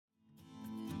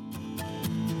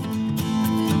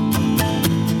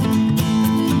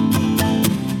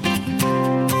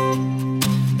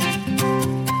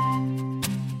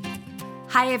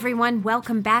Hi, everyone.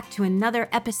 Welcome back to another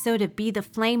episode of Be the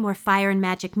Flame Where Fire and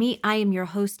Magic Meet. I am your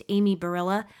host, Amy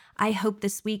Barilla. I hope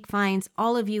this week finds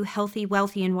all of you healthy,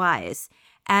 wealthy, and wise.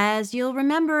 As you'll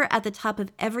remember, at the top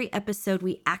of every episode,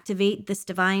 we activate this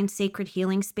divine sacred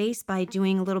healing space by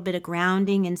doing a little bit of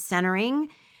grounding and centering.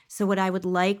 So what I would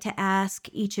like to ask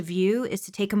each of you is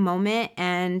to take a moment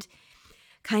and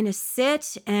kind of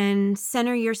sit and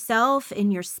center yourself in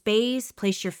your space.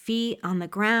 Place your feet on the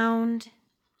ground.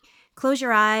 Close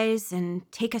your eyes and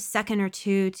take a second or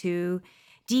two to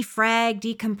defrag,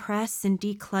 decompress, and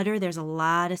declutter. There's a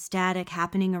lot of static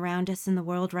happening around us in the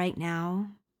world right now.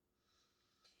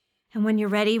 And when you're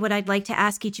ready, what I'd like to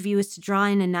ask each of you is to draw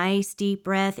in a nice deep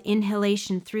breath,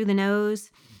 inhalation through the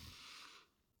nose,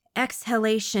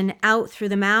 exhalation out through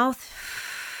the mouth,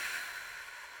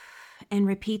 and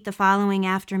repeat the following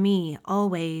after me.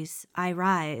 Always, I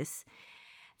rise.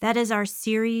 That is our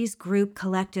series group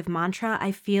collective mantra.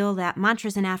 I feel that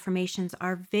mantras and affirmations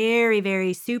are very,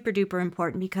 very super duper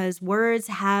important because words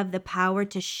have the power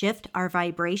to shift our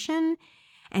vibration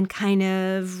and kind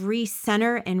of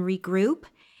recenter and regroup.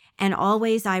 And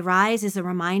always I rise is a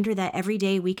reminder that every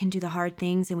day we can do the hard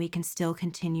things and we can still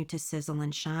continue to sizzle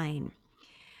and shine.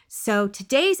 So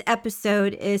today's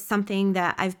episode is something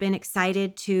that I've been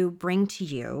excited to bring to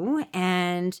you.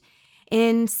 And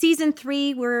in season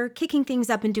 3, we're kicking things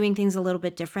up and doing things a little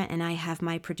bit different. And I have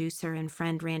my producer and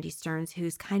friend, Randy Stearns,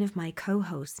 who's kind of my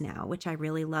co-host now, which I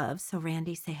really love. So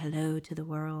Randy, say hello to the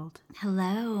world.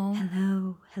 Hello.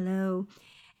 Hello. Hello.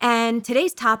 And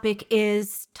today's topic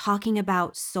is talking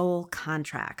about soul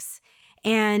contracts.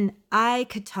 And I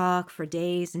could talk for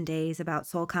days and days about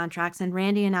soul contracts. And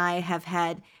Randy and I have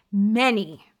had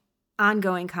many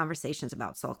ongoing conversations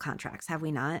about soul contracts, have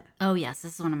we not? Oh, yes.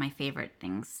 This is one of my favorite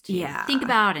things to think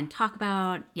about and talk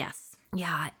about. Yes.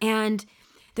 Yeah. And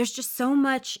there's just so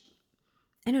much,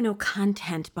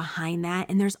 content behind that.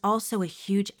 And there's also a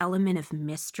huge element of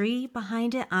mystery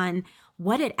behind it on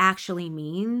what it actually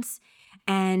means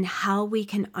and how we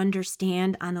can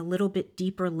understand on a little bit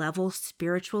deeper level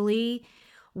spiritually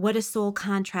what a soul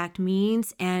contract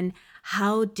means and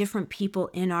how different people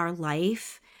in our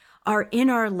life are in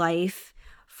our life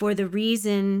for the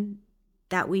reason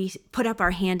that we put up our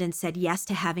hand and said yes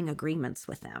to having agreements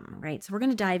with them, right? So we're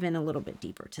going to dive in a little bit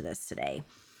deeper to this today.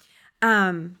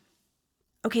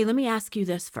 Okay, let me ask you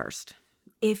this first.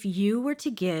 If you were to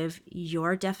give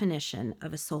your definition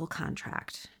of a soul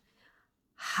contract,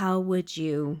 how would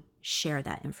you share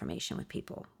that information with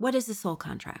people? What is a soul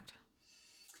contract?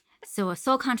 So a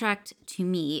soul contract to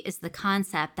me is the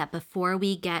concept that before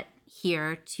we get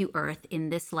here to Earth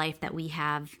in this life that we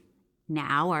have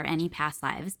now or any past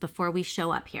lives, before we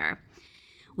show up here,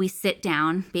 we sit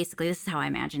down. Basically, this is how I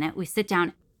imagine it. We sit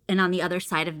down and on the other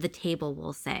side of the table,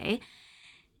 we'll say,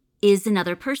 is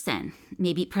another person.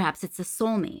 Maybe perhaps it's a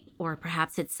soulmate, or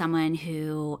perhaps it's someone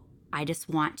who I just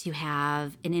want to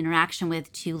have an interaction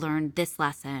with to learn this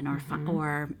lesson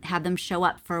or have them show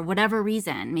up for whatever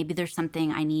reason. Maybe there's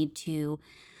something I need to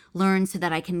learn so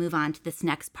that I can move on to this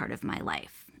next part of my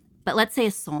life. But let's say a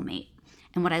soulmate.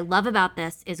 And what I love about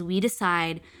this is we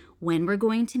decide when we're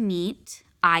going to meet,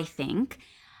 I think,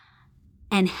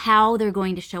 and how they're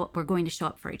going to show up. We're going to show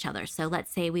up for each other. So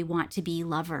let's say we want to be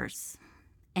lovers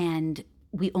and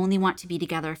we only want to be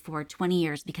together for 20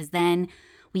 years because then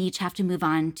we each have to move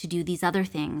on to do these other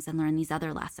things and learn these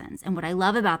other lessons. And what I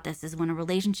love about this is when a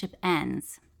relationship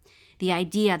ends, the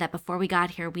idea that before we got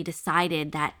here, we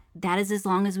decided that that is as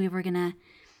long as we were going to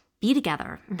be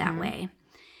together that way.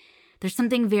 There's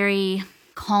something very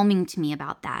calming to me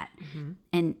about that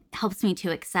and helps me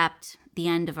to accept the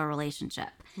end of a relationship.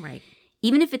 Right.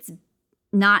 Even if it's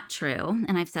not true,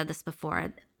 and I've said this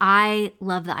before, I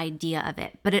love the idea of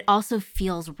it, but it also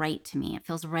feels right to me. It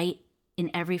feels right in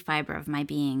every fiber of my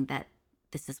being that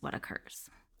this is what occurs.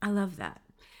 I love that.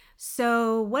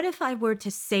 So what if I were to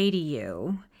say to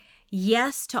you,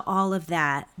 yes to all of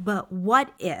that, but what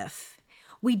if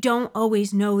we don't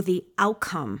always know the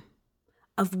outcome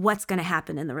of what's going to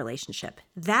happen in the relationship?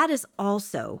 That is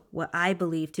also what I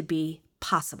believe to be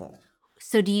possible.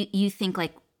 So do you think,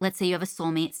 like, let's say you have a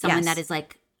soulmate, someone Yes. that is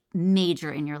like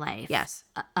major in your life. Yes.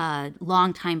 A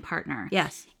longtime partner.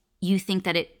 Yes. You think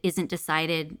that it isn't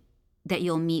decided that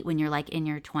you'll meet when you're like in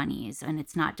your 20s, and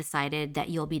it's not decided that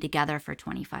you'll be together for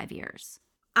 25 years.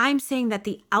 I'm saying that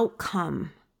the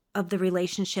outcome of the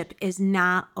relationship is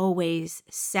not always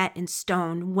set in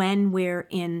stone when we're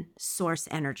in source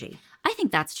energy. I think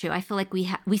that's true. I feel like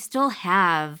we still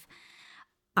have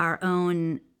our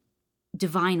own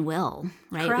divine will,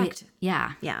 right? Correct.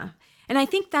 Yeah. Yeah. And I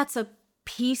think that's a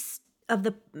piece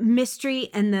the mystery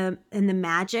and the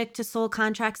magic to soul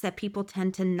contracts that people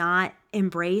tend to not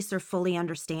embrace or fully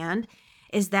understand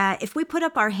is that if we put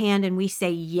up our hand and we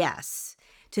say yes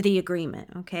to the agreement,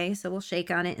 okay, so we'll shake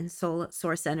on it in soul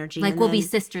source energy, Like and we'll be then,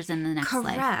 sisters in the next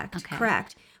life. correct, Okay.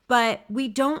 correct. But we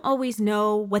don't always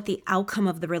know what the outcome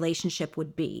of the relationship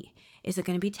would be. Is it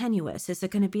going to be tenuous? Is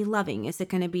it going to be loving? Is it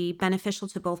going to be beneficial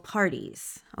to both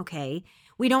parties? Okay.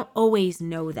 We don't always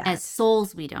know that. As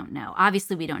souls, we don't know.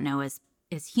 Obviously, we don't know as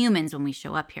humans when we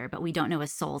show up here, but we don't know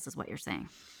as souls is what you're saying.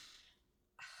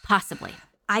 Possibly.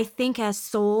 I think as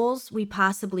souls, we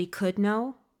possibly could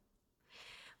know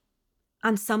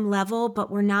on some level,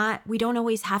 but we don't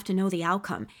always have to know the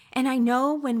outcome. And I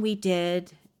know when we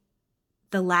did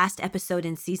the last episode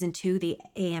in season 2, the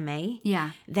AMA,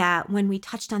 Yeah. that when we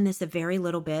touched on this a very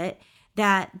little bit,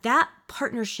 that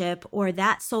partnership or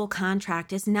that soul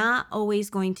contract is not always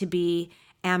going to be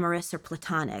amorous or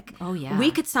platonic. Oh, yeah.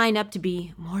 We could sign up to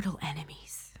be mortal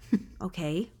enemies.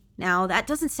 Okay. Now, that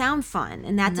doesn't sound fun,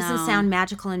 and that doesn't No. sound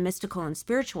magical and mystical and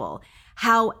spiritual.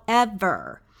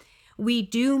 However, we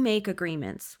do make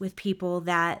agreements with people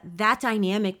that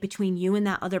dynamic between you and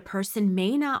that other person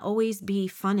may not always be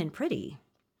fun and pretty,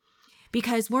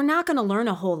 because we're not going to learn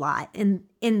a whole lot in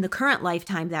the current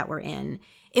lifetime that we're in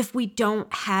if we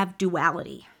don't have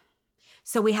duality.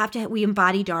 So we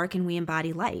embody dark and we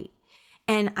embody light.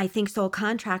 And I think soul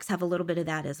contracts have a little bit of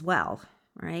that as well,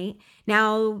 right?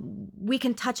 Now, we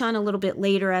can touch on a little bit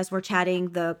later as we're chatting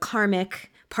the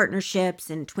karmic partnerships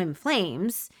and twin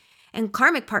flames. And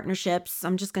karmic partnerships,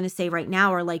 I'm just going to say right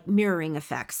now, are like mirroring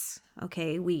effects.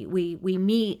 Okay, we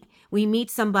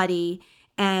meet somebody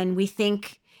and we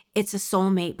think it's a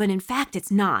soulmate, but in fact,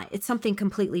 it's not. It's something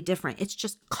completely different. It's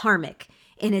just karmic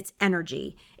in its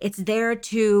energy. It's there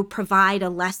to provide a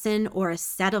lesson or a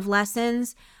set of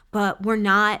lessons, but we're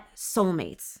not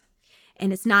soulmates.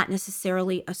 And it's not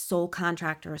necessarily a soul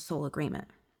contract or a soul agreement.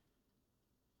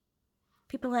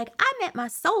 People are like, I met my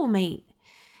soulmate.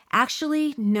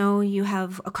 Actually, no, you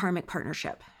have a karmic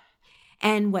partnership.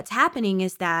 And what's happening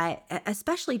is that,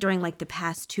 especially during like the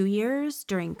past 2 years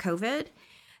during COVID,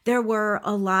 there were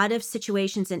a lot of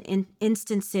situations and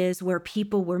instances where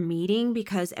people were meeting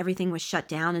because everything was shut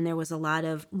down and there was a lot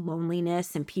of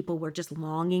loneliness and people were just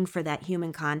longing for that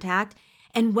human contact.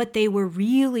 And what they were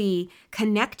really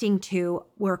connecting to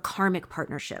were karmic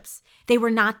partnerships. They were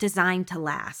not designed to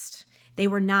last. They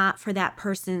were not for that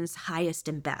person's highest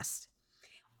and best.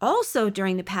 Also,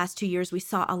 during the past 2 years, we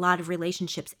saw a lot of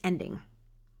relationships ending,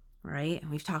 right? And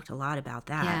we've talked a lot about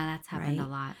that. Yeah, that's happened right? a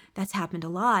lot. That's happened a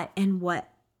lot. And what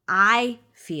I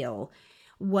feel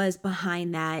was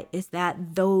behind that is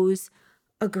that those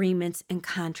agreements and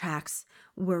contracts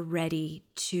were ready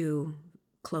to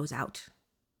close out.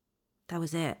 That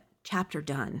was it. Chapter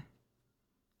done.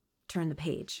 Turn the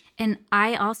page. And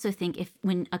I also think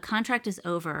when a contract is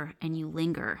over and you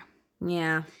linger,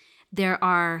 Yeah. there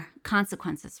are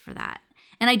consequences for that.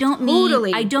 And I don't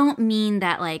mean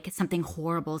that like something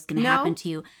horrible is going to happen to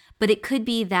you, but it could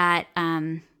be that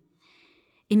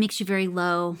it makes you very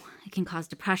low. It can cause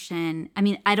depression. I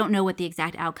mean, I don't know what the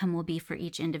exact outcome will be for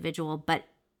each individual, but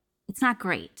it's not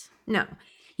great. No.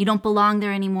 You don't belong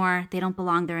there anymore. They don't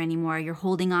belong there anymore. You're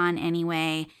holding on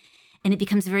anyway. And it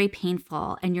becomes very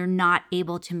painful and you're not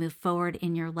able to move forward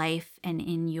in your life and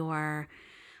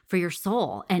for your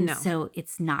soul. And so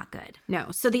it's not good.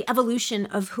 No. So the evolution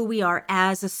of who we are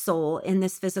as a soul in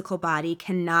this physical body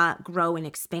cannot grow and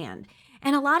expand.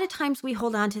 And a lot of times we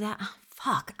hold on to that. Oh,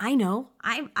 fuck, I know.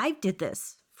 I did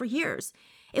this for years.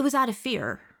 It was out of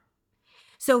fear.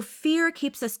 So fear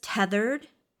keeps us tethered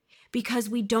because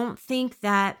we don't think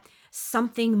that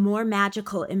something more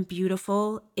magical and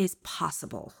beautiful is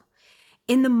possible.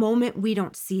 In the moment, we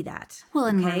don't see that. Well,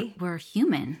 and we're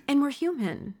human. And we're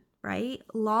human, right?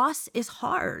 Loss is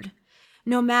hard,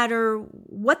 no matter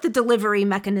what the delivery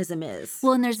mechanism is.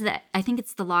 Well, and there's that. I think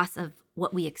it's the loss of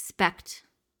what we expected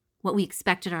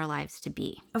our lives to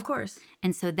be. Of course.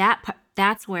 And so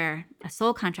that's where a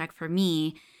soul contract for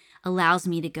me allows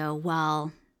me to go,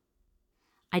 well,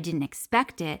 I didn't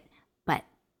expect it, but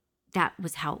that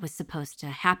was how it was supposed to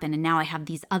happen. And now I have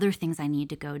these other things I need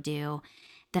to go do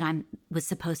that I was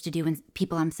supposed to do, and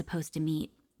people I'm supposed to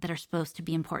meet that are supposed to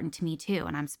be important to me too,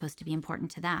 and I'm supposed to be important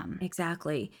to them.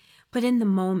 Exactly. But in the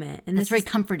moment, and that's very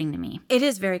comforting to me. It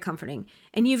is very comforting.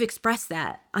 And you've expressed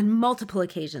that on multiple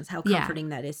occasions, how comforting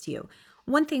that is to you.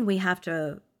 One thing we have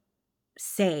to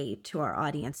say to our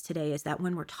audience today is that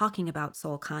when we're talking about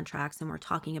soul contracts and we're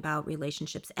talking about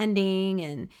relationships ending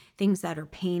and things that are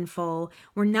painful,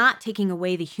 we're not taking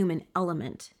away the human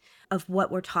element of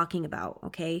what we're talking about,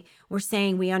 okay? We're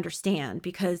saying we understand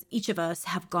because each of us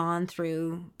have gone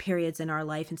through periods in our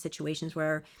life and situations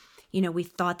where, we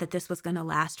thought that this was going to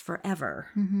last forever,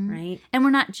 right? And we're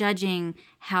not judging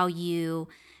how you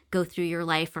go through your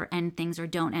life or end things or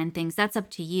don't end things. That's up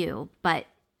to you. But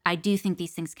I do think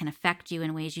these things can affect you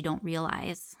in ways you don't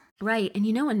realize. Right. And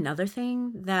another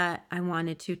thing that I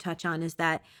wanted to touch on is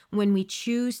that when we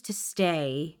choose to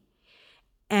stay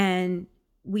and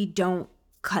we don't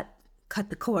cut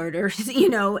the cord or,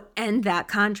 end that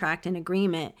contract and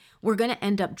agreement, we're going to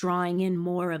end up drawing in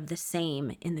more of the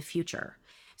same in the future.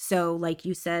 So like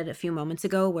you said a few moments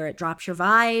ago, where it drops your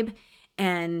vibe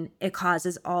and it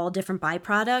causes all different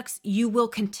byproducts, you will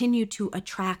continue to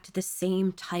attract the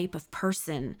same type of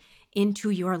person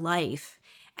into your life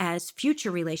as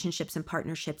future relationships and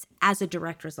partnerships as a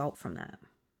direct result from that.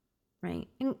 Right.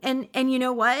 And you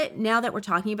know what? Now that we're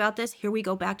talking about this, here we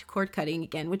go back to cord cutting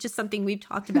again, which is something we've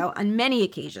talked about on many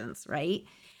occasions, right?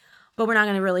 But we're not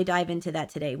going to really dive into that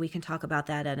today. We can talk about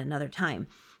that at another time.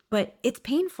 But it's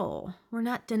painful. We're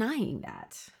not denying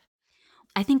that.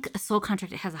 I think a soul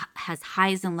contract has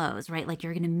highs and lows, right? Like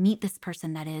you're going to meet this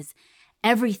person that is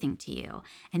everything to you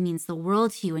and means the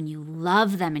world to you, and you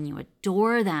love them and you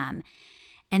adore them.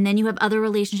 And then you have other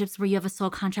relationships where you have a soul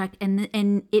contract and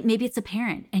maybe it's a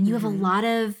parent and you have a lot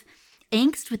of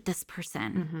angst with this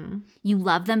person. You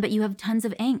love them, but you have tons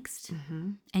of angst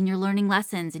and you're learning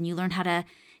lessons and you learn how to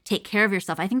take care of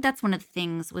yourself. I think that's one of the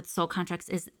things with soul contracts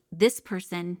is this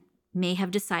person may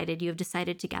have decided, you have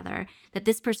decided together that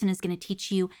this person is going to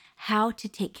teach you how to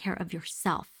take care of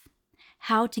yourself,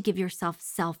 how to give yourself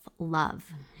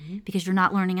self-love because you're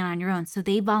not learning it on your own. So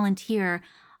they volunteer,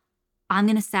 I'm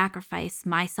going to sacrifice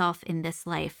myself in this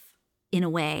life in a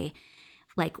way,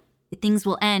 like things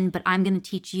will end, but I'm going to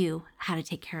teach you how to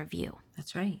take care of you.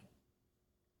 That's right.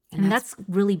 And that's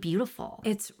really beautiful.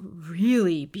 It's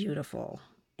really beautiful.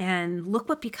 And look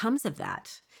what becomes of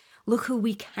that. Look who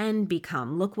we can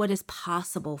become. Look what is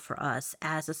possible for us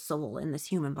as a soul in this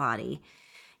human body.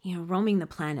 Roaming the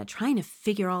planet, trying to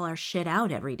figure all our shit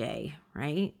out every day,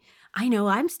 right? I know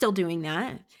I'm still doing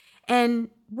that. And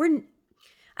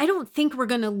I don't think we're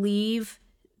going to leave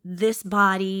this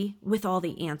body with all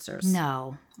the answers.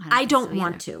 No. I don't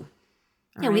want to.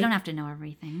 Yeah, we don't have to know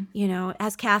everything.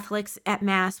 As Catholics at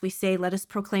Mass, we say, let us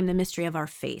proclaim the mystery of our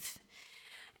faith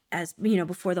as,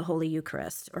 before the Holy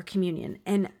Eucharist or communion.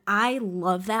 And I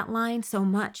love that line so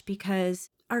much because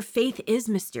our faith is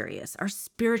mysterious. Our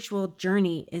spiritual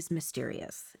journey is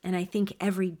mysterious. And I think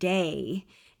every day,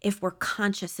 if we're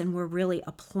conscious and we're really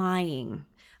applying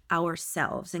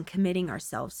ourselves and committing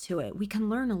ourselves to it, we can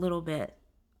learn a little bit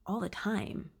all the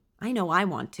time. I know I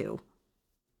want to.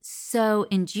 So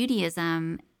in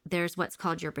Judaism, there's what's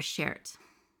called your beshert,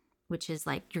 which is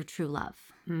like your true love.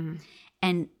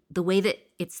 And the way that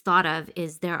it's thought of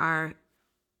is there are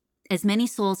as many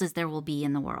souls as there will be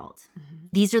in the world.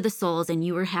 These are the souls, and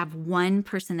you have one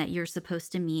person that you're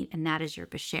supposed to meet, and that is your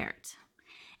beshert.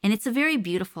 And it's a very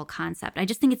beautiful concept. I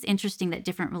just think it's interesting that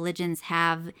different religions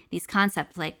have these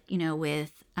concepts, like,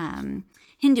 with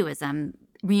Hinduism,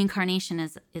 reincarnation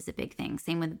is a big thing.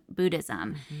 Same with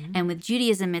Buddhism. And with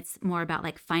Judaism, it's more about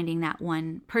like finding that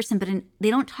one person. But they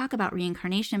don't talk about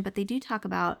reincarnation, but they do talk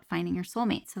about finding your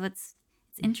soulmate. So it's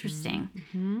interesting.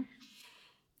 And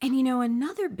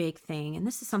another big thing, and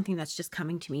this is something that's just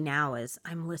coming to me now as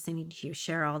I'm listening to you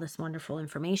share all this wonderful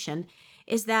information,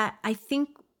 is that I think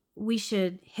we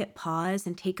should hit pause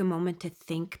and take a moment to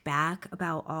think back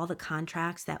about all the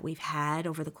contracts that we've had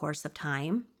over the course of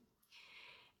time.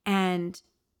 And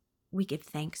we give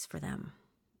thanks for them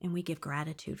and we give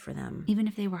gratitude for them. Even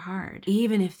if they were hard.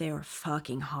 Even if they were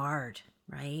fucking hard,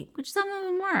 right? Which some of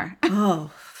them were.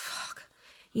 Oh, fuck.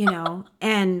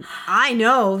 And I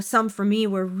know some for me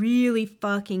were really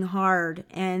fucking hard.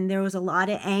 And there was a lot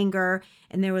of anger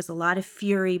and there was a lot of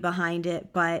fury behind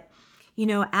it. But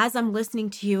as I'm listening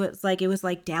to you, it was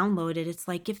like downloaded. It's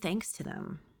like, give thanks to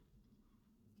them.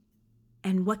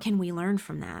 And what can we learn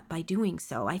from that by doing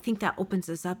so? I think that opens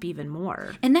us up even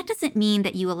more. And that doesn't mean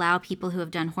that you allow people who have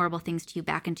done horrible things to you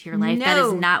back into your life. No, that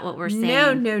is not what we're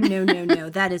saying. No.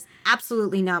 That is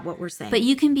absolutely not what we're saying. But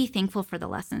you can be thankful for the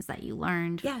lessons that you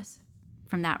learned. Yes.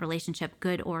 From that relationship,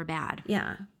 good or bad.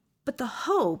 Yeah. But the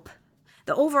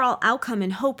overall outcome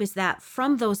and hope is that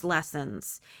from those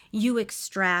lessons, you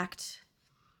extract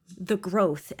the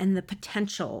growth and the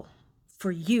potential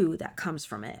for you that comes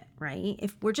from it, right?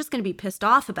 If we're just going to be pissed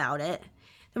off about it,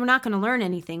 then we're not going to learn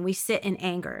anything. We sit in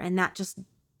anger, and that just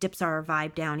dips our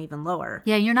vibe down even lower.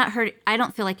 Yeah, you're not hurt. I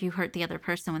don't feel like you hurt the other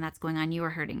person when that's going on. You are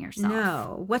hurting yourself.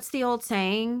 No. What's the old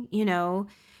saying?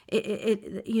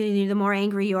 The more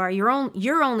angry you are,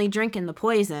 you're only drinking the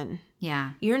poison.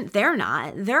 Yeah. They're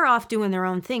not. They're off doing their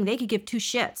own thing. They could give two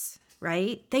shits,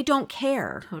 right? They don't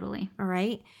care. Totally. All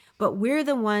right. But we're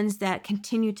the ones that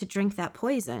continue to drink that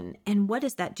poison. And what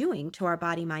is that doing to our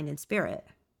body, mind, and spirit?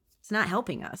 It's not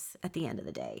helping us at the end of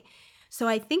the day. So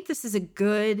I think this is a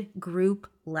good group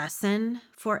lesson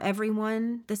for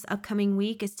everyone this upcoming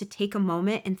week, is to take a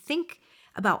moment and think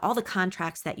about all the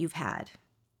contracts that you've had.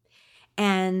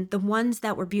 And the ones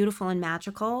that were beautiful and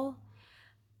magical,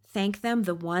 thank them.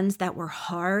 The ones that were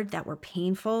hard, that were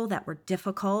painful, that were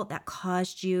difficult, that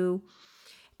caused you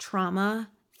trauma,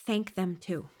 thank them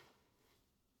too.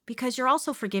 Because you're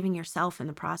also forgiving yourself in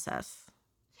the process.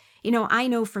 I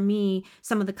know for me,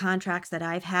 some of the contracts that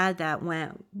I've had that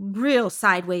went real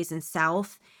sideways and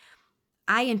south,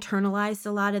 I internalized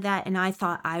a lot of that and I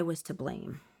thought I was to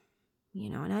blame.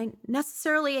 And I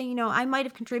necessarily, I might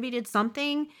have contributed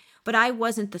something, but I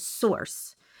wasn't the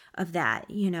source of that.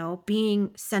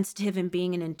 Being sensitive and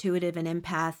being an intuitive and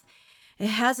empath, it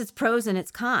has its pros and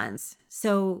its cons.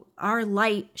 So our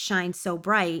light shines so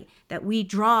bright that we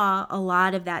draw a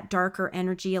lot of that darker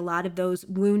energy, a lot of those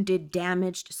wounded,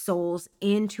 damaged souls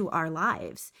into our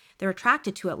lives. They're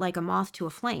attracted to it like a moth to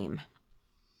a flame.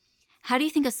 How do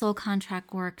you think a soul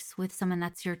contract works with someone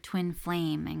that's your twin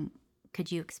flame? And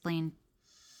could you explain?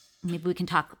 Maybe we can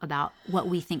talk about what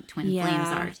we think twin flames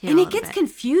are too. And it gets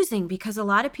confusing because a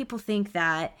lot of people think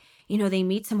that, they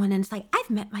meet someone and it's like, I've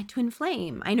met my twin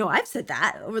flame. I know I've said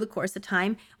that over the course of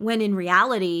time, when in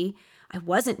reality, I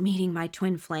wasn't meeting my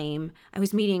twin flame. I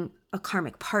was meeting a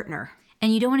karmic partner.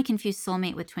 And you don't want to confuse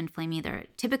soulmate with twin flame either.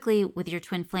 Typically with your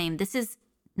twin flame, this is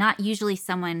not usually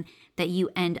someone that you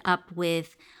end up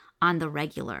with on the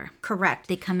regular. Correct.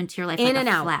 They come into your life in like and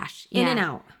a out. flash. In and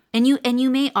out. And you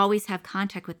may always have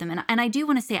contact with them. And I do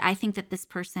want to say, I think that this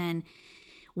person,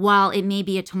 while it may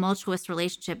be a tumultuous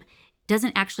relationship,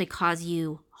 doesn't actually cause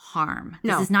you harm.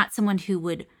 No. This is not someone who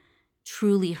would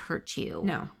truly hurt you.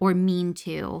 No. Or mean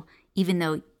to, even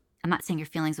though I'm not saying your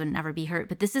feelings would never be hurt,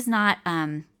 but this is not,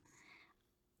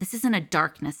 this isn't a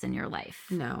darkness in your life.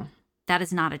 No. That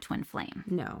is not a twin flame.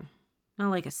 No.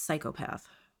 Not like a psychopath.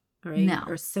 Right? No.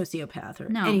 Or a sociopath or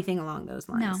No. anything along those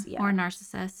lines. No. Yeah. Or a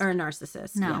narcissist. Or a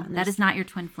narcissist. No, Yeah. that is not your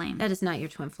twin flame. That is not your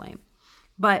twin flame.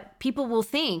 But people will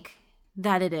think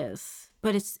that it is.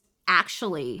 But it's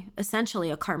actually essentially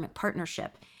a karmic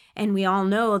partnership. And we all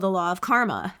know the law of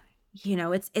karma.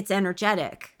 It's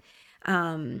energetic.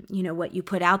 What you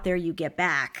put out there, you get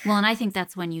back. Well, and I think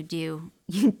that's when you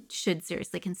should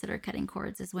seriously consider cutting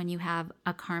cords, is when you have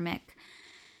a karmic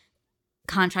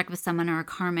contract with someone or a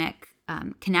karmic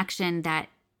connection that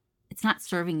it's not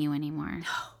serving you anymore.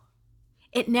 No,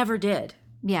 it never did.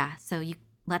 Yeah, so you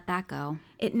let that go.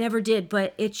 It never did,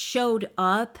 but it showed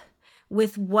up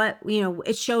with what,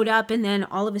 it showed up, and then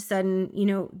all of a sudden,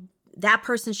 that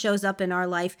person shows up in our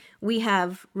life. We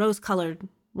have rose-colored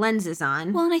lenses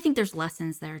on. Well, and I think there's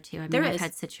lessons there too. I mean, I've is.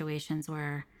 had situations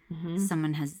where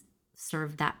someone has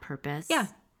served that purpose. Yeah.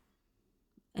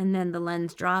 And then the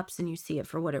lens drops and you see it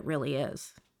for what it really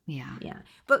is. Yeah. Yeah.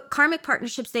 But karmic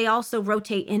partnerships, they also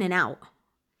rotate in and out.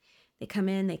 They come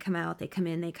in, they come out, they come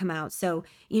in, they come out. So,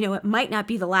 it might not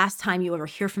be the last time you ever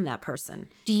hear from that person.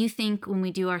 Do you think when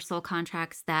we do our soul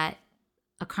contracts that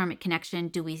a karmic connection,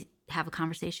 do we have a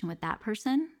conversation with that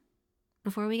person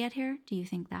before we get here? Do you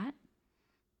think that?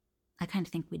 I kind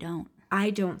of think we don't.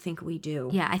 I don't think we do.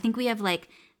 Yeah, I think we have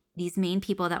these main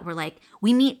people that we're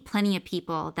we meet plenty of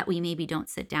people that we maybe don't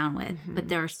sit down with, but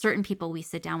there are certain people we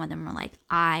sit down with and we're like,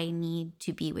 I need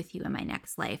to be with you in my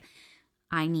next life.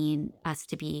 I need us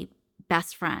to be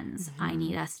best friends. I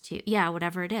need us to,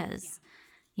 whatever it is.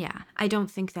 Yeah. I don't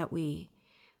think that we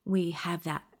have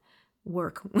that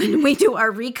work when we do our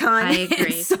recon. I agree.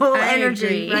 And soul I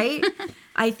energy, agree. right?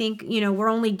 I think, we're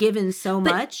only given so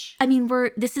much. I mean,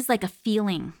 this is like a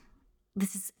feeling.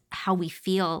 This is how we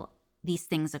feel these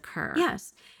things occur.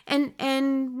 Yes.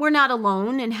 And we're not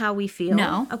alone in how we feel.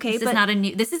 No. Okay.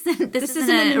 This isn't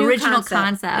an an original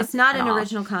concept. It's not at an all.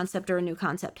 original concept or a new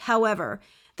concept. However,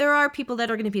 there are people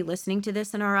that are going to be listening to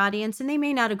this in our audience and they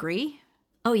may not agree.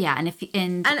 Oh yeah.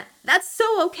 And that's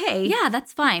so okay. Yeah,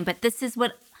 that's fine. But this is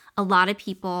what a lot of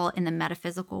people in the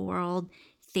metaphysical world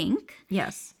think.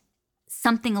 Yes.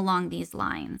 Something along these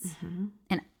lines.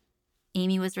 And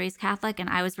Amy was raised Catholic and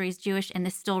I was raised Jewish, and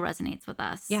this still resonates with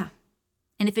us. Yeah.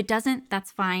 And if it doesn't,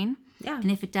 that's fine. Yeah.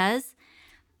 And if it does,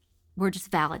 we're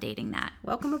just validating that.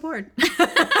 Welcome aboard.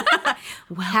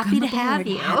 Happy to have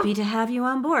you. Happy to have you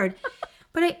on board.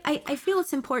 But I feel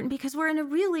it's important because we're in a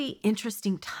really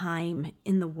interesting time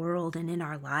in the world and in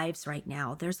our lives right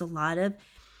now. There's a lot of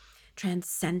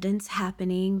transcendence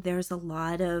happening. There's a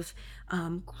lot of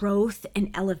growth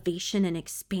and elevation and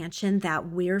expansion that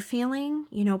we're feeling,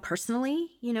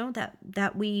 personally,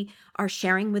 that we are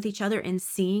sharing with each other and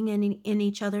seeing in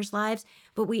each other's lives.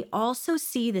 But we also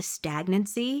see the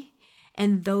stagnancy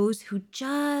and those who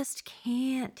just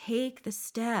can't take the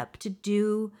step to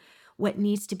do what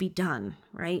needs to be done,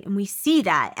 right? And we see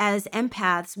that as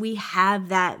empaths, we have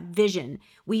that vision.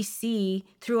 We see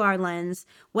through our lens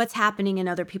what's happening in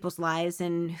other people's lives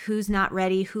and who's not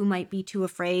ready, who might be too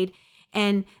afraid.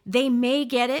 And they may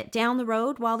get it down the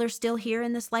road while they're still here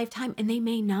in this lifetime, and they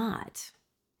may not.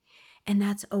 And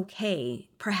that's okay.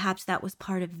 Perhaps that was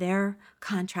part of their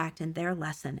contract and their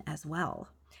lesson as well.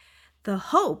 The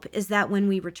hope is that when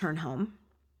we return home,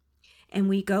 and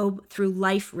we go through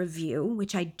life review,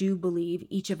 which I do believe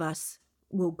each of us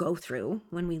will go through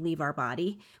when we leave our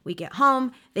body. We get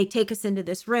home, they take us into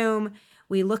this room,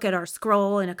 we look at our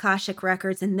scroll and Akashic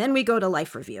records, and then we go to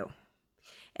life review.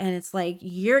 And it's like,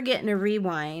 you're getting a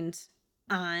rewind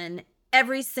on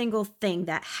every single thing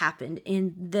that happened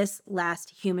in this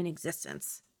last human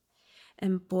existence.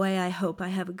 And boy, I hope I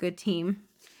have a good team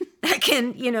that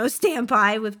can, stand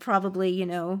by with probably,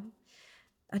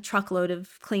 a truckload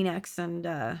of Kleenex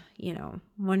and,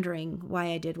 wondering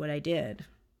why I did what I did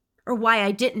or why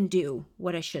I didn't do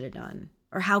what I should have done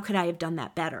or how could I have done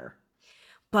that better.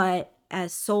 But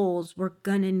as souls, we're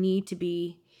going to need to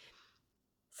be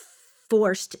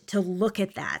forced to look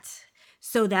at that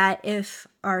so that if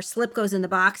our slip goes in the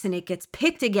box and it gets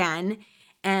picked again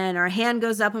and our hand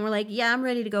goes up and we're like, yeah, I'm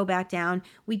ready to go back down,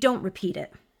 we don't repeat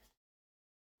it.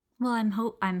 Well,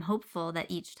 I'm hopeful that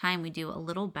each time we do a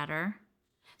little better.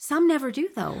 Some never do,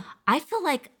 though. I feel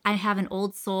like I have an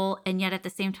old soul, and yet at the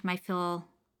same time, I feel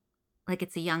like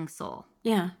it's a young soul.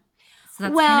 Yeah. So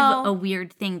that's kind of a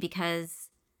weird thing because,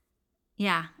 it's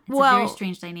a very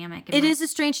strange dynamic. It is a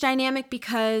strange dynamic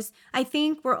because I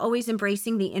think we're always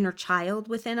embracing the inner child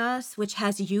within us, which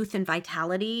has youth and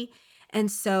vitality. And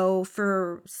so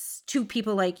for two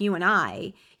people like you and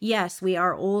I, yes, we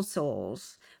are old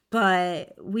souls,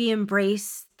 but we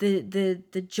embrace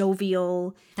the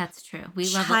jovial. That's true.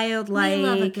 Childlike. We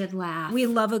love a good laugh. We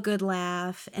love a good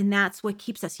laugh, and that's what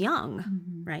keeps us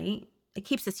young, right? It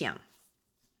keeps us young.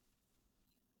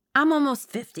 I'm almost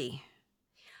 50.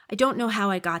 I don't know how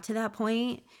I got to that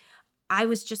point. I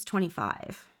was just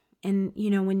 25. And,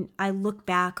 when I look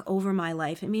back over my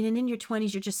life, and in your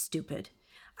 20s, you're just stupid.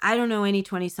 I don't know any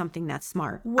 20-something that's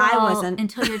smart. Well, I wasn't.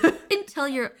 until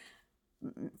you're,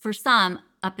 for some,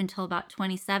 up until about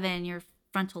 27, your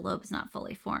frontal lobe is not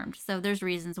fully formed. So there's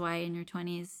reasons why in your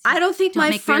 20s. I don't think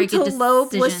my frontal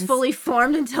lobe was fully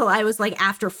formed until I was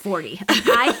after 40.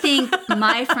 I think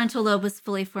my frontal lobe was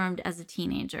fully formed as a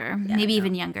teenager, maybe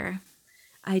even younger.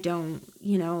 I don't,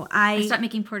 I stopped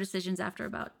making poor decisions after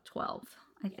about 12,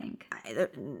 I think.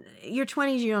 Your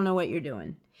 20s, you don't know what you're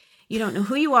doing. You don't know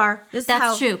who you are.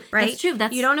 That's true. Right? That's true.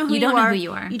 You don't know who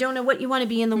you are. You don't know what you want to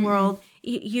be in the world.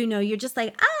 You're just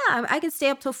like, I can stay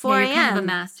up till 4 a.m. You're kind of a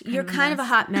mess. You're kind of a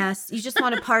hot mess. You just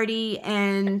want to party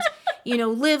and,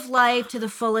 live life to the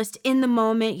fullest in the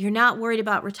moment. You're not worried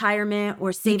about retirement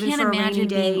or saving for a rainy day. You can't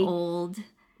imagine being old.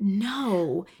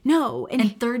 No.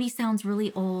 And 30 sounds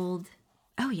really old.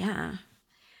 Oh, yeah.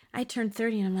 I turned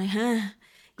 30 and I'm like,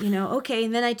 okay.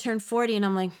 And then I turned 40 and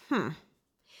I'm like,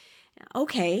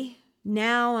 okay.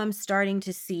 Now I'm starting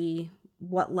to see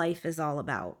what life is all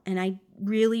about. And I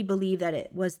really believe that it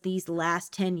was these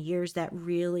last 10 years that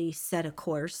really set a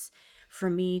course for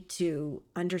me to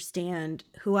understand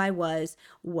who I was,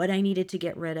 what I needed to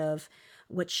get rid of,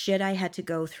 what shit I had to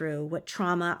go through, what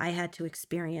trauma I had to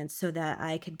experience so that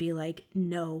I could be like,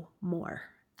 no more.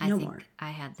 I think I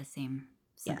had the same,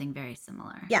 something very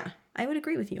similar. Yeah, I would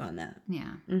agree with you on that.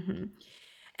 Yeah. Mm-hmm.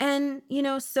 And,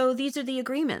 so these are the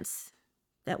agreements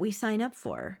that we sign up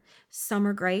for. Some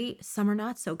are great, some are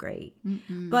not so great.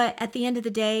 But at the end of the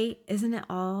day, isn't it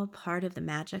all part of the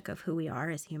magic of who we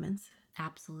are as humans?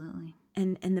 Absolutely.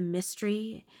 And the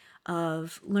mystery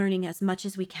of learning as much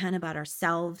as we can about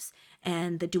ourselves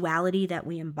and the duality that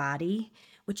we embody,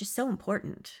 which is so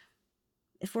important.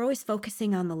 If we're always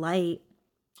focusing on the light,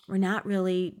 we're not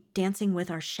really dancing with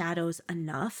our shadows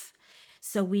enough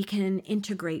so we can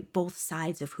integrate both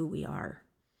sides of who we are.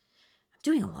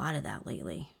 Doing a lot of that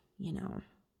lately,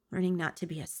 learning not to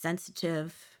be as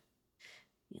sensitive,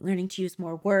 learning to use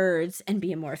more words and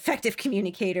be a more effective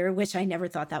communicator, which I never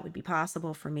thought that would be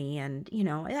possible for me. And,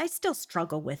 I still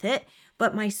struggle with it,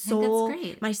 but my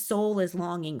soul is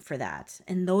longing for that.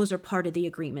 And those are part of the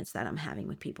agreements that I'm having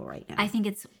with people right now. I think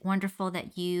it's wonderful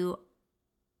that you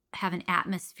have an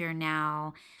atmosphere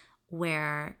now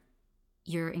where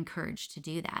you're encouraged to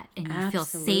do that and you feel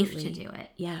safe to do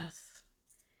it. Yes.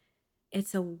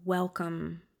 It's a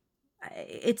welcome.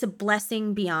 It's a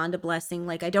blessing beyond a blessing.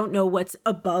 Like, I don't know what's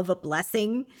above a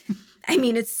blessing. I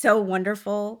mean, it's so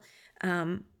wonderful.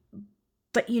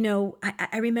 But,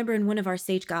 I remember in one of our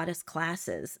Sage Goddess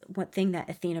classes, one thing that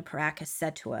Athena Paracus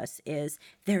said to us is,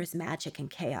 there is magic in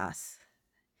chaos.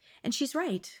 And she's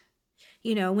right.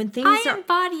 When things I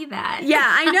embody that. Yeah,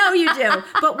 I know you do.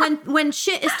 But when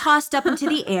shit is tossed up into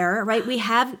the air, right? We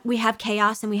have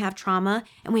chaos and we have trauma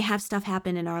and we have stuff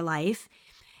happen in our life,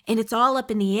 and it's all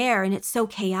up in the air and it's so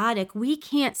chaotic, we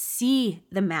can't see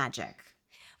the magic.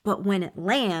 But when it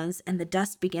lands and the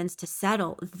dust begins to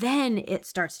settle, then it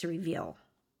starts to reveal.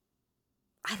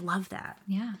 I love that.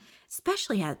 Yeah.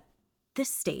 Especially at this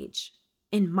stage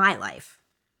in my life.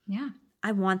 Yeah.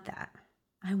 I want that.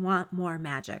 I want more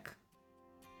magic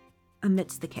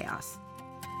amidst the chaos.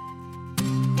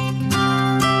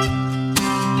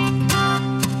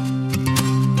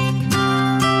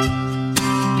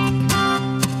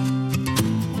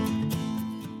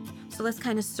 So let's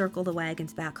kind of circle the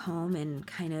wagons back home and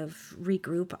kind of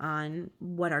regroup on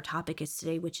what our topic is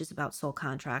today, which is about soul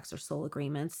contracts or soul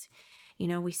agreements.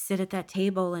 We sit at that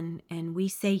table and we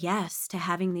say yes to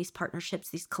having these partnerships,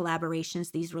 these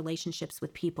collaborations, these relationships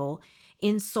with people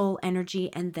in soul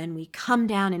energy. And then we come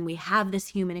down and we have this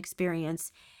human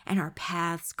experience and our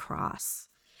paths cross.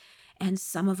 And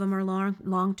some of them are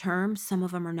long term, some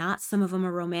of them are not, some of them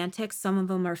are romantic, some of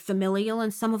them are familial,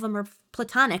 and some of them are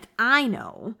platonic. I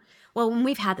know. Well, when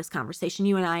we've had this conversation,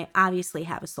 you and I obviously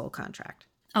have a soul contract.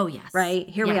 Oh, yes. Right?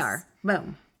 Here we are.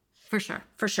 Boom. For sure.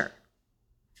 For sure.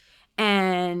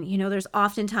 And, there's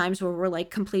often times where we're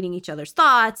like completing each other's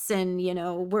thoughts and,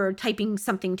 we're typing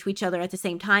something to each other at the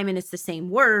same time and it's the same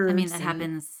words. I mean, that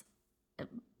happens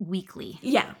weekly.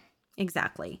 Yeah,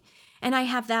 exactly. And I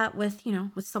have that with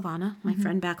Silvana, my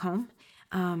friend back home.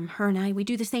 Her and I, we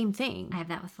do the same thing. I have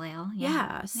that with Lael.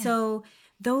 Yeah. So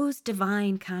those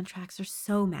divine contracts are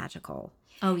so magical.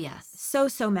 Oh, yes.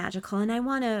 So magical. And I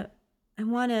want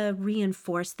to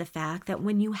reinforce the fact that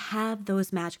when you have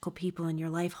those magical people in your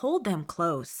life, hold them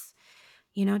close.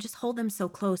 Just hold them so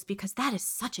close, because that is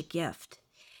such a gift.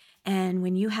 And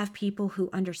when you have people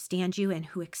who understand you and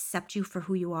who accept you for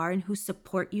who you are and who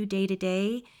support you day to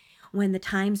day, when the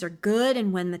times are good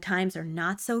and when the times are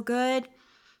not so good,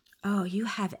 oh, you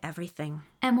have everything.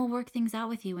 And we'll work things out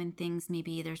with you when things,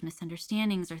 maybe there's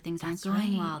misunderstandings or things aren't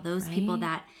going well. Those people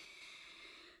that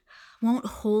won't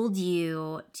hold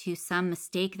you to some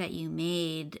mistake that you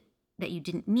made that you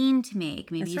didn't mean to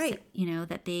make. Maybe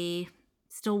that they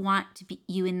still want to be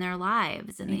you in their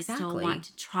lives and they still want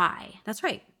to try. That's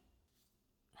right.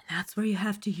 And that's where you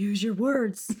have to use your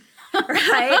words,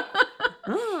 right?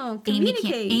 Oh,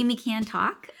 communicate. Amy can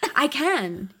talk. I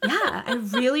can. Yeah, I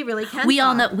really, really can. We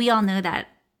all know that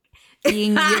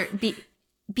being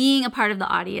being a part of the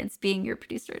audience, being your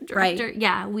producer and director. Right.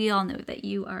 Yeah, we all know that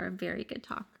you are a very good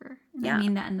talker. And I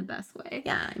mean that in the best way.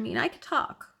 Yeah, I mean, I can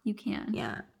talk. You can.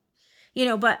 Yeah.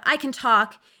 But I can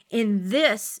talk in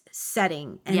this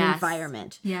setting and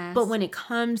environment. Yes. But when it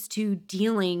comes to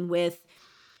dealing with,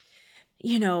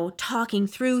 talking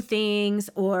through things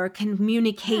or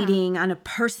communicating on a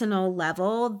personal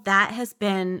level, that has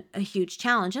been a huge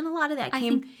challenge. And a lot of that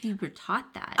came... I think you were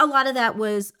taught that. A lot of that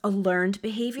was a learned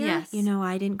behavior. Yes.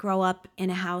 I didn't grow up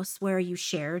in a house where you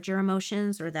shared your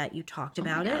emotions or that you talked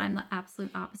about it. I'm the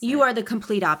absolute opposite. You are the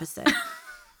complete opposite.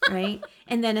 Right?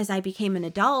 And then as I became an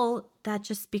adult, that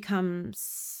just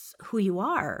becomes who you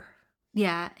are.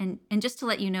 Yeah. And just to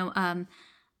let you know,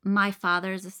 my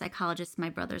father's a psychologist, my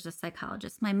brother's a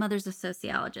psychologist, my mother's a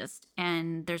sociologist,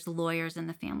 and there's lawyers in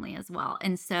the family as well.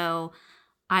 And so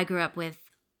I grew up with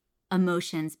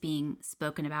emotions being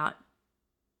spoken about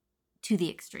to the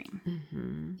extreme.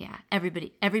 Mm-hmm. Yeah.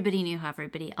 Everybody knew how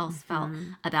everybody else felt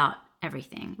about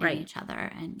everything and each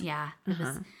other. And it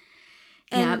was...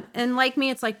 And like me,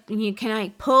 it's like, can I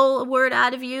pull a word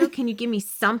out of you? Can you give me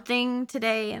something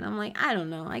today? And I'm like, I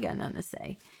don't know. I got nothing to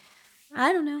say.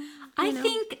 I don't know. I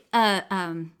think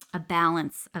a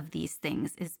balance of these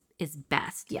things is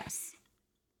best. Yes.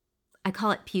 I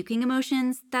call it puking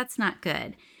emotions. That's not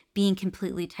good. Being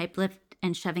completely tight-lipped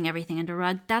and shoving everything under a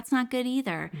rug, that's not good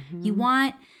either. Mm-hmm. You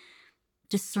want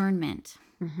discernment.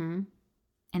 Mm-hmm.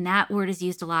 And that word is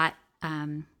used a lot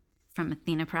from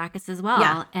Athena Paracus as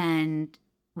well, and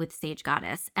with Sage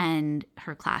Goddess and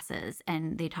her classes.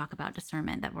 And they talk about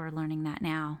discernment, that we're learning that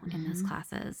now in those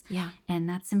classes. Yeah. And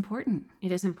that's important.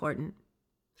 It is important.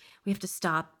 We have to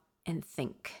stop and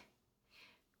think.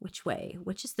 Which way?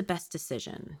 Which is the best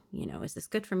decision? Is this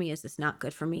good for me? Is this not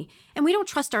good for me? And we don't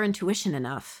trust our intuition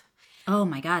enough. Oh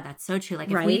my God, that's so true.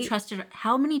 Like if we Right? trusted,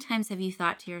 how many times have you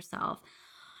thought to yourself,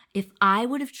 if I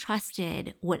would have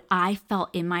trusted what I felt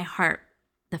in my heart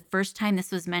the first time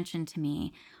this was mentioned to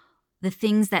me, the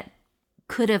things that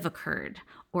could have occurred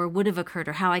or would have occurred,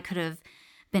 or how I could have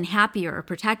been happier or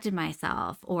protected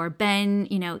myself or been,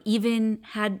 even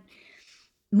had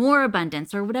more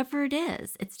abundance or whatever it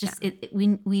is. It's just,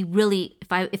 we really,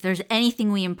 if there's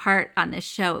anything we impart on this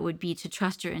show, it would be to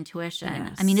trust your intuition.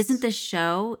 Yes. I mean, isn't this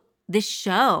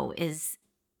show is,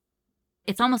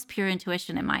 it's almost pure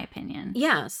intuition in my opinion.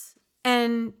 Yes.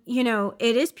 And,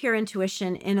 it is pure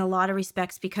intuition in a lot of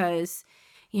respects because,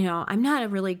 I'm not a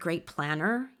really great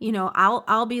planner.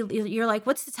 I'll be, you're like,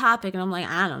 what's the topic? And I'm like,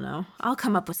 I don't know. I'll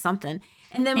come up with something.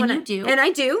 And then And you do. And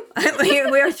I do.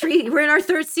 We're in our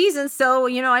third season. So,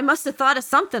 I must have thought of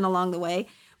something along the way.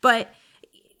 But,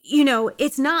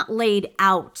 it's not laid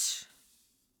out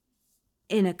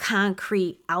in a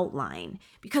concrete outline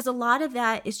because a lot of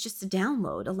that is just a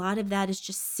download. A lot of that is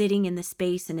just sitting in the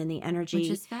space and in the energy. Which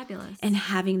is fabulous. And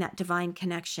having that divine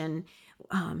connection,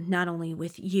 not only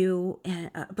with you,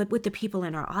 but with the people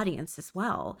in our audience as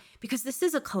well. Because this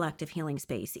is a collective healing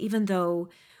space, even though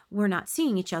we're not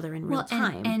seeing each other in real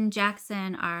time. And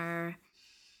Jackson, our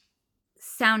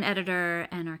sound editor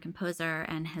and our composer,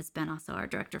 and has been also our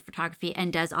director of photography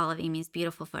and does all of Amy's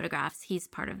beautiful photographs. He's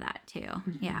part of that too.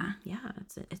 Mm-hmm. Yeah. Yeah.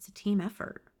 It's a team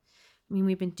effort. I mean,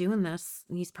 we've been doing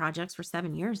these projects for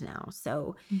 7 years now.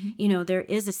 So, there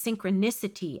is a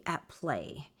synchronicity at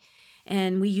play.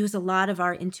 And we use a lot of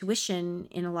our intuition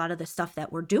in a lot of the stuff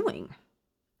that we're doing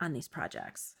on these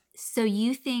projects. So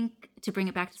you think, to bring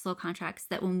it back to Soul Contracts,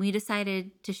 that when we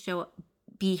decided to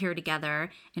be here together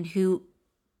and who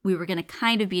we were going to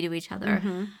kind of be to each other,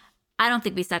 I don't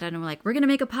think we sat down and were like, we're going to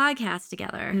make a podcast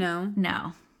together.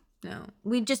 No.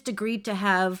 We just agreed to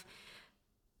have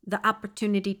the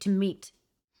opportunity to meet.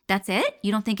 That's it?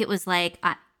 You don't think it was like,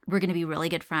 we're going to be really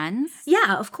good friends?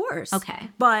 Yeah, of course. Okay.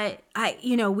 But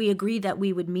we agreed that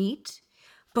we would meet.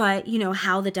 But,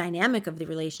 how the dynamic of the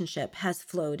relationship has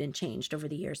flowed and changed over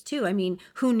the years, too. I mean,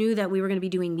 who knew that we were going to be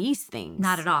doing these things?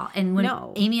 Not at all. And when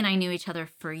Amy and I knew each other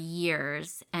for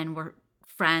years and were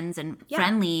friends and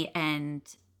friendly, and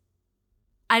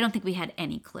I don't think we had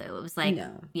any clue. It was like,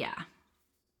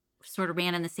 sort of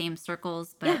ran in the same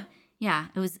circles. But,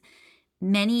 it was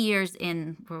many years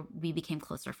in where we became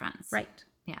closer friends. Right.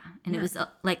 Yeah. And it was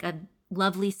like a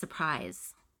lovely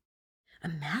surprise. A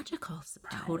magical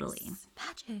surprise. Totally.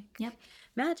 Magic. Yep.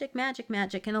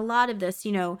 Magic. And a lot of this,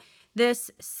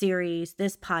 this series,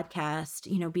 this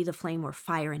podcast, Be the Flame where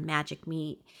fire and magic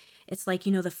meet. It's like,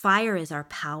 the fire is our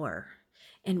power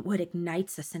and what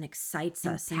ignites us and excites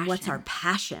us and what's our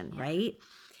passion, right?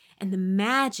 And the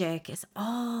magic is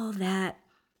all that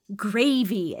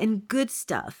gravy and good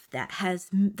stuff that has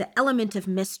the element of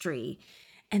mystery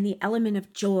and the element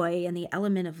of joy and the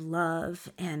element of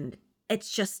love, and it's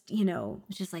just,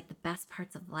 which is like the best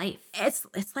parts of life.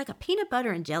 It's like a peanut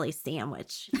butter and jelly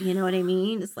sandwich. You know what I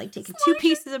mean? It's like taking 2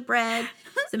 pieces of bread,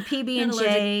 some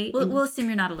PB&J. We'll assume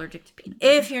you're not allergic to peanut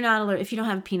butter. If you don't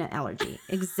have a peanut allergy.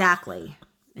 Exactly.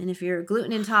 And if you're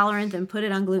gluten intolerant, then put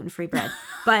it on gluten-free bread.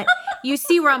 But you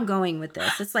see where I'm going with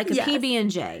this. It's like a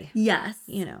PB&J. Yes.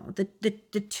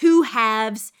 The two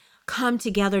halves come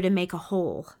together to make a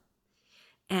whole.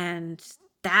 And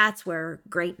that's where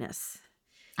greatness,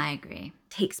 I agree,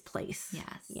 takes place.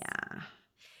 Yes. Yeah.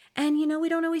 And, we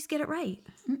don't always get it right.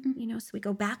 So we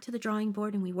go back to the drawing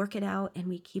board and we work it out and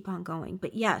we keep on going.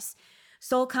 But yes,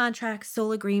 soul contracts,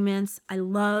 soul agreements, I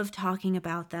love talking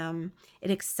about them.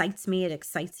 It excites me. It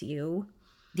excites you.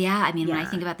 Yeah. I mean, when I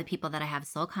think about the people that I have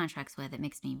soul contracts with, it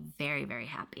makes me very, very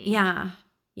happy. Yeah.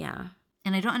 Yeah.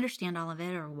 And I don't understand all of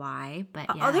it or why, but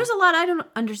there's a lot I don't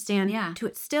understand to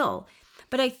it still.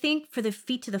 But I think for the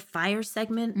Feet to the Fire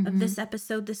segment of this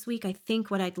episode this week, I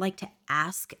think what I'd like to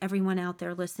ask everyone out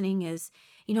there listening is,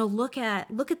 look at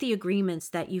the agreements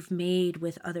that you've made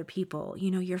with other people,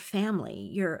 your family,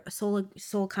 your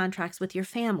soul contracts with your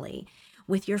family,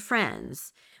 with your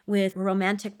friends, with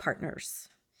romantic partners,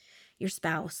 your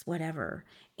spouse, whatever,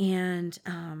 and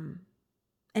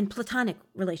platonic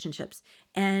relationships,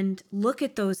 and look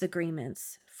at those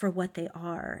agreements for what they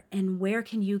are, and where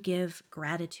can you give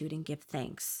gratitude and give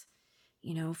thanks,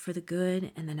 for the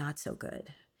good and the not so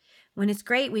good. When it's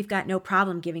great, we've got no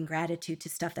problem giving gratitude to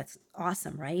stuff that's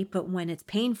awesome, right? But when it's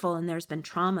painful and there's been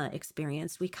trauma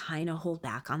experienced, we kind of hold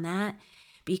back on that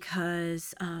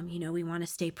because, we want to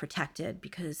stay protected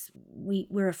because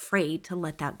we're afraid to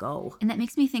let that go. And that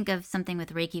makes me think of something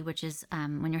with Reiki, which is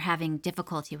when you're having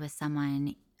difficulty with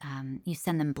someone, you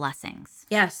send them blessings.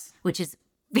 Yes. Which is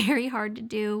very hard to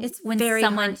do. It's when very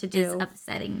someone hard to do. is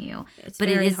upsetting you. It's but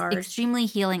very it is hard. extremely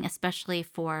healing, especially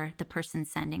for the person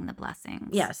sending the blessings.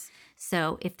 Yes.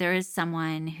 So if there is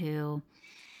someone who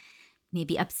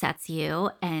maybe upsets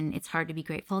you and it's hard to be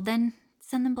grateful, then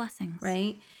send them blessings.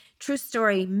 Right? True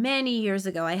story. Many years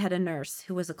ago, I had a nurse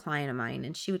who was a client of mine,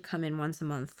 and she would come in once a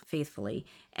month faithfully.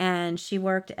 And she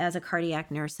worked as a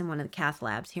cardiac nurse in one of the cath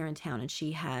labs here in town. And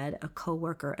she had a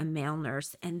coworker, a male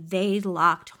nurse, and they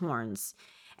locked horns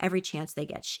every chance they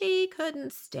get. She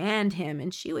couldn't stand him,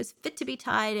 and she was fit to be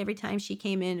tied every time she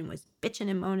came in and was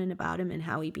bitching and moaning about him and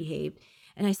how he behaved.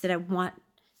 And I said, I want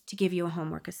to give you a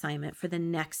homework assignment for the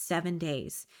next 7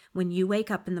 days. When you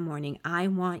wake up in the morning, I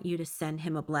want you to send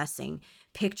him a blessing.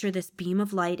 Picture this beam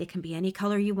of light. It can be any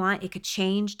color you want. It could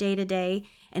change day to day.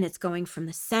 And it's going from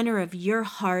the center of your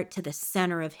heart to the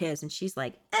center of his. And she's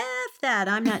like, F that.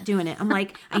 I'm not doing it. I'm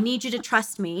like, I need you to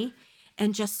trust me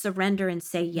and just surrender and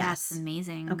say yes. That's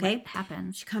amazing. Okay. What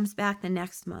happens? She comes back the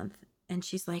next month and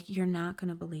she's like, you're not going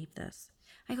to believe this.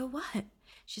 I go, what?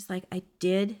 She's like, I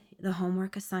did the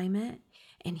homework assignment.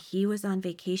 And he was on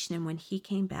vacation, and when he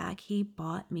came back, he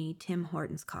bought me Tim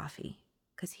Hortons coffee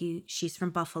because she's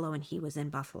from Buffalo and he was in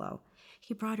Buffalo.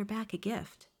 He brought her back a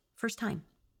gift. First time.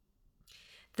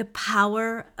 The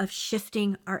power of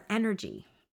shifting our energy.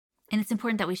 And it's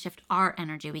important that we shift our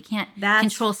energy. We can't That's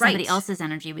control somebody right. else's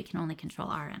energy. We can only control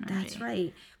our energy. That's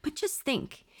right. But just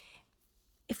think,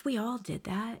 if we all did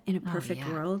that in a perfect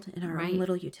world, in our own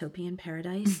little utopian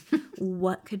paradise,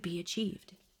 what could be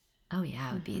achieved? Oh, yeah.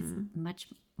 It would be a much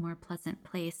more pleasant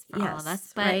place for all of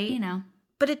us. But, right? you know.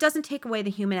 But it doesn't take away the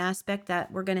human aspect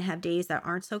that we're going to have days that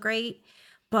aren't so great.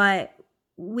 But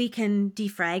we can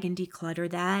defrag and declutter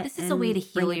that. This is a way to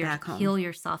heal heal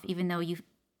yourself, even though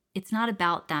it's not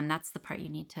about them. That's the part you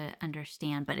need to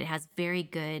understand. But it has very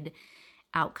good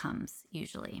outcomes,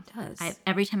 usually. It does.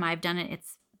 Every time I've done it,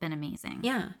 it's been amazing.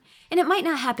 Yeah. And it might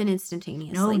not happen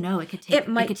instantaneously. No. It could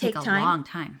take a time, long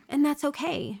time. And that's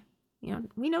okay. You know,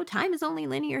 we know time is only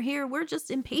linear here. We're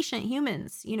just impatient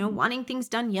humans, wanting things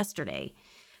done yesterday.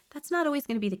 That's not always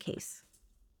going to be the case.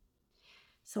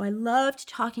 So I loved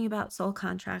talking about soul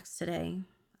contracts today.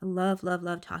 I love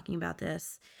talking about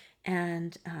this.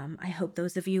 And I hope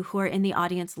those of you who are in the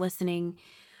audience listening,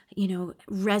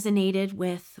 resonated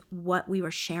with what we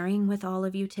were sharing with all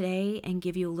of you today and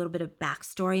give you a little bit of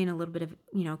backstory and a little bit of,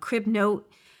 crib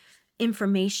note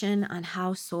information on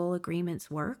how soul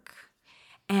agreements work.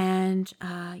 And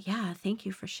thank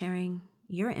you for sharing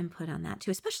your input on that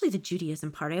too, especially the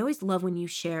Judaism part. I always love when you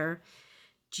share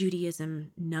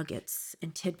Judaism nuggets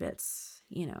and tidbits,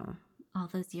 All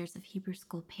those years of Hebrew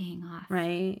school paying off.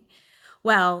 Right.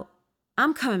 Well,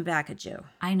 I'm coming back a Jew.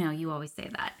 I know, you always say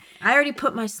that. I already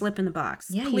put my slip in the box.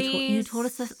 Yeah, please, you told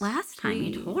us this last time.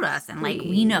 please, You told us. And please,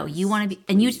 we know you want to be,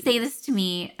 and you say this to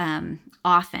me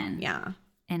often. Yeah.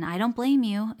 And I don't blame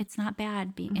you. It's not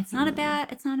bad. It's not a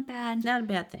bad. Not a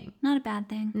bad thing. Not a bad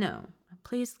thing. No.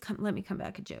 Please let me come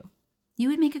back a Jew. You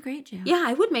would make a great Jew. Yeah,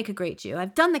 I would make a great Jew.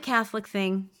 I've done the Catholic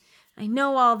thing. I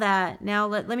know all that. Now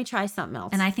let me try something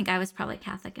else. And I think I was probably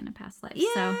Catholic in a past life.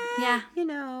 Yeah. So, yeah.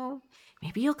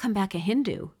 Maybe you'll come back a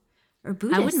Hindu or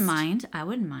Buddhist. I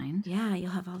wouldn't mind. Yeah,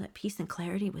 you'll have all that peace and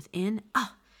clarity within.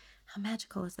 Oh, how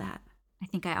magical is that? I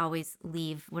think I always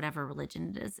leave whatever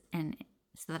religion it is, and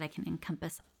so that I can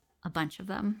encompass a bunch of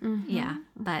them. Mm-hmm, yeah.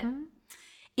 But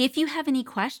if you have any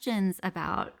questions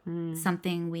about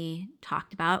something we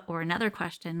talked about or another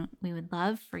question, we would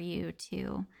love for you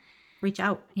to reach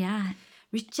out. Yeah.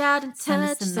 Reach out and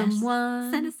touch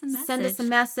someone. Send us a message. Send us a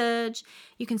message.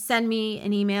 You can send me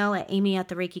an email at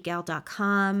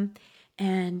amy@thereikigal.com.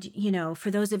 And, for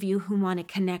those of you who want to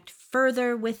connect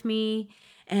further with me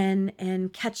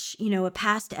and catch, a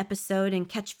past episode and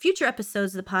catch future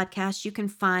episodes of the podcast, you can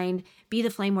find Be the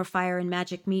Flame Where Fire and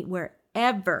Magic Meet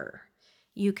wherever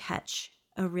you catch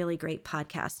a really great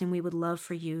podcast. And we would love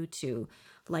for you to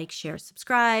like, share,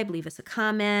 subscribe, leave us a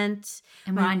comment.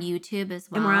 And we're on YouTube as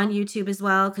well. And we're on YouTube as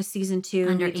well because season 2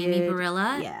 under Amy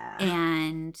Barilla. Yeah.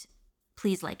 And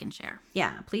please like and share.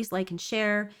 Yeah. Please like and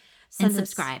share. And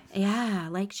subscribe. Yeah.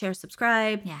 Like, share,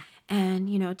 subscribe. Yeah. And,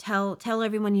 tell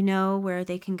everyone where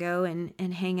they can go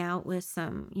and hang out with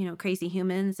some, crazy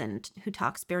humans and who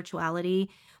talk spirituality.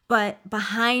 But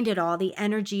behind it all, the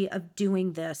energy of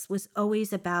doing this was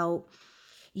always about,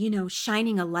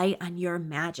 shining a light on your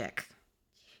magic.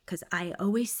 Because I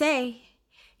always say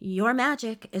your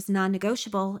magic is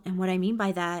non-negotiable. And what I mean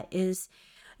by that is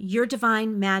your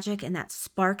divine magic and that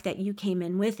spark that you came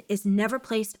in with is never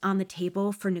placed on the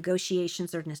table for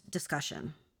negotiations or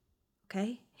discussion.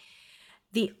 Okay?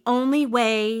 The only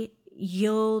way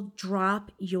you'll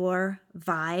drop your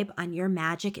vibe on your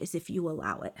magic as if you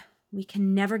allow it. We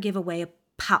can never give away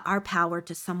our power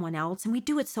to someone else, and we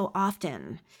do it so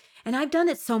often. And I've done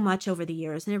it so much over the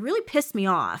years, and it really pissed me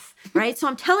off, right? So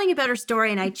I'm telling a better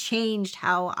story, and I changed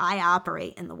how I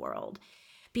operate in the world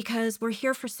because we're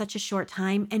here for such a short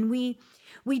time, and we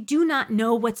do not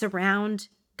know what's around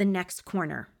the next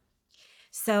corner.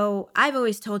 So I've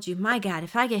always told you, my God,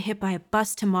 if I get hit by a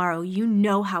bus tomorrow, you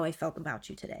know how I felt about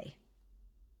you today.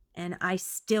 And I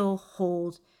still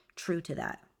hold true to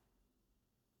that,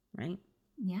 right?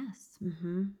 Yes.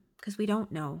 Because we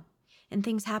don't know. And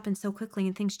things happen so quickly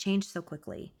and things change so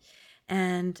quickly.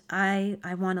 And I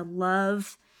want to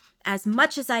love as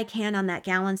much as I can on that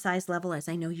gallon size level, as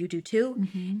I know you do too.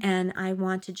 And I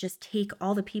want to just take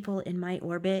all the people in my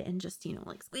orbit and just,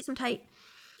 like squeeze them tight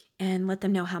and let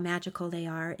them know how magical they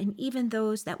are. And even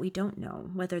those that we don't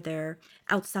know, whether they're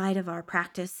outside of our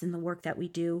practice and the work that we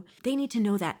do, they need to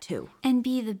know that too. And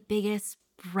be the biggest,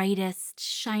 brightest,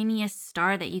 shiniest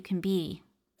star that you can be,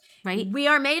 right? We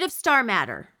are made of star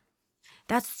matter.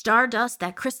 That stardust,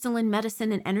 that crystalline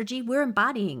medicine and energy, we're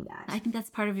embodying that. I think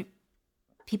that's part of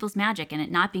people's magic, and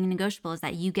it not being negotiable is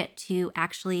that you get to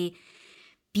actually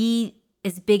be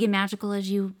as big and magical as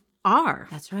you are.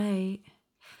 That's right.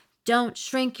 Don't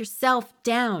shrink yourself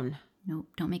down. Nope,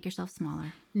 don't make yourself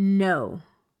smaller. No,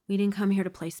 we didn't come here to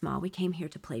play small. We came here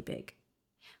to play big.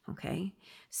 Okay?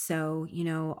 So,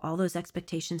 all those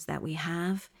expectations that we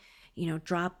have,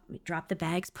 drop the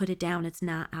bags, put it down. It's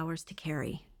not ours to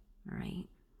carry. All right?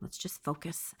 Let's just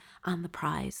focus on the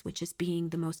prize, which is being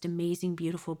the most amazing,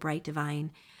 beautiful, bright,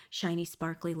 divine, shiny,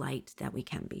 sparkly light that we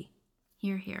can be.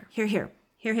 Hear, hear. Hear, hear.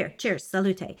 Hear, hear. Cheers.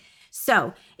 Salute.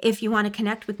 So if you want to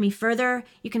connect with me further,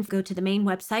 you can go to the main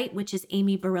website, which is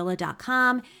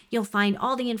amyberilla.com. You'll find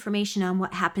all the information on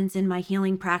what happens in my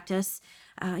healing practice.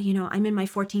 I'm in my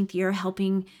 14th year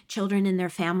helping children and their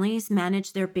families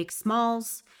manage their big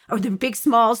feels, right?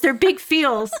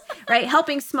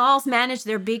 Helping smalls manage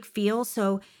their big feels.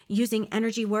 So using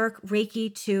energy work,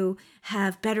 Reiki, to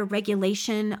have better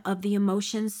regulation of the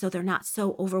emotions so they're not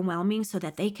so overwhelming, so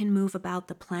that they can move about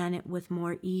the planet with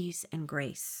more ease and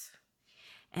grace.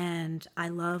 And I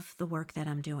love the work that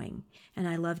I'm doing. And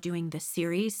I love doing this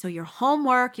series. So your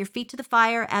homework, your feet to the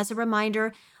fire, as a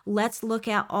reminder, let's look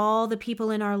at all the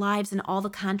people in our lives and all the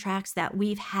contracts that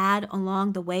we've had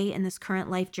along the way in this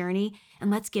current life journey. And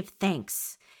let's give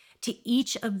thanks to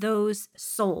each of those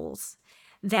souls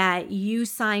that you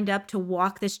signed up to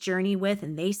walk this journey with,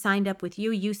 and they signed up with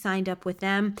you, you signed up with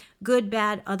them, good,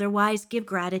 bad, otherwise. Give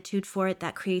gratitude for it.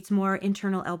 That creates more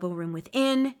internal elbow room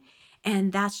within.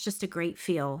 And that's just a great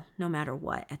feel no matter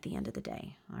what at the end of the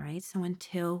day. All right. So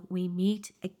until we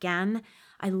meet again,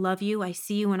 I love you. I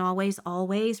see you, and always,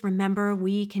 always remember,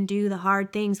 we can do the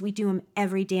hard things. We do them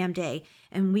every damn day,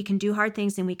 and we can do hard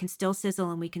things, and we can still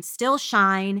sizzle, and we can still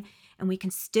shine, and we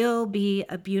can still be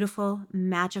a beautiful,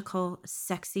 magical,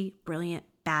 sexy, brilliant,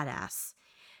 badass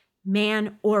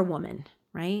man or woman,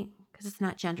 right? Because it's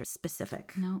not gender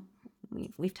specific. No.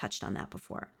 We've touched on that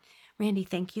before. Randy,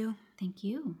 thank you. Thank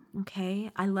you.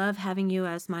 Okay. I love having you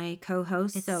as my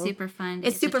co-host. It's super fun.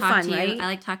 It's super fun, right? I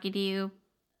like talking to you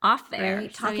off there.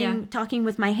 Right? Talking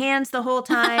with my hands the whole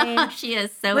time. She is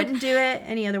so... Wouldn't do it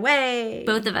any other way.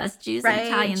 Both of us, Jews right? and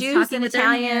Italians. Jews and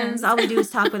Italians. All we do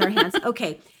is talk with our hands.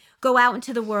 Okay. Go out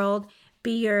into the world.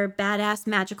 Be your badass,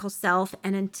 magical self.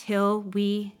 And until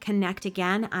we connect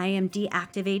again, I am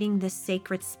deactivating this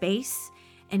sacred space.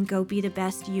 And go be the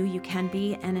best you can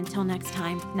be. And until next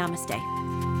time, namaste.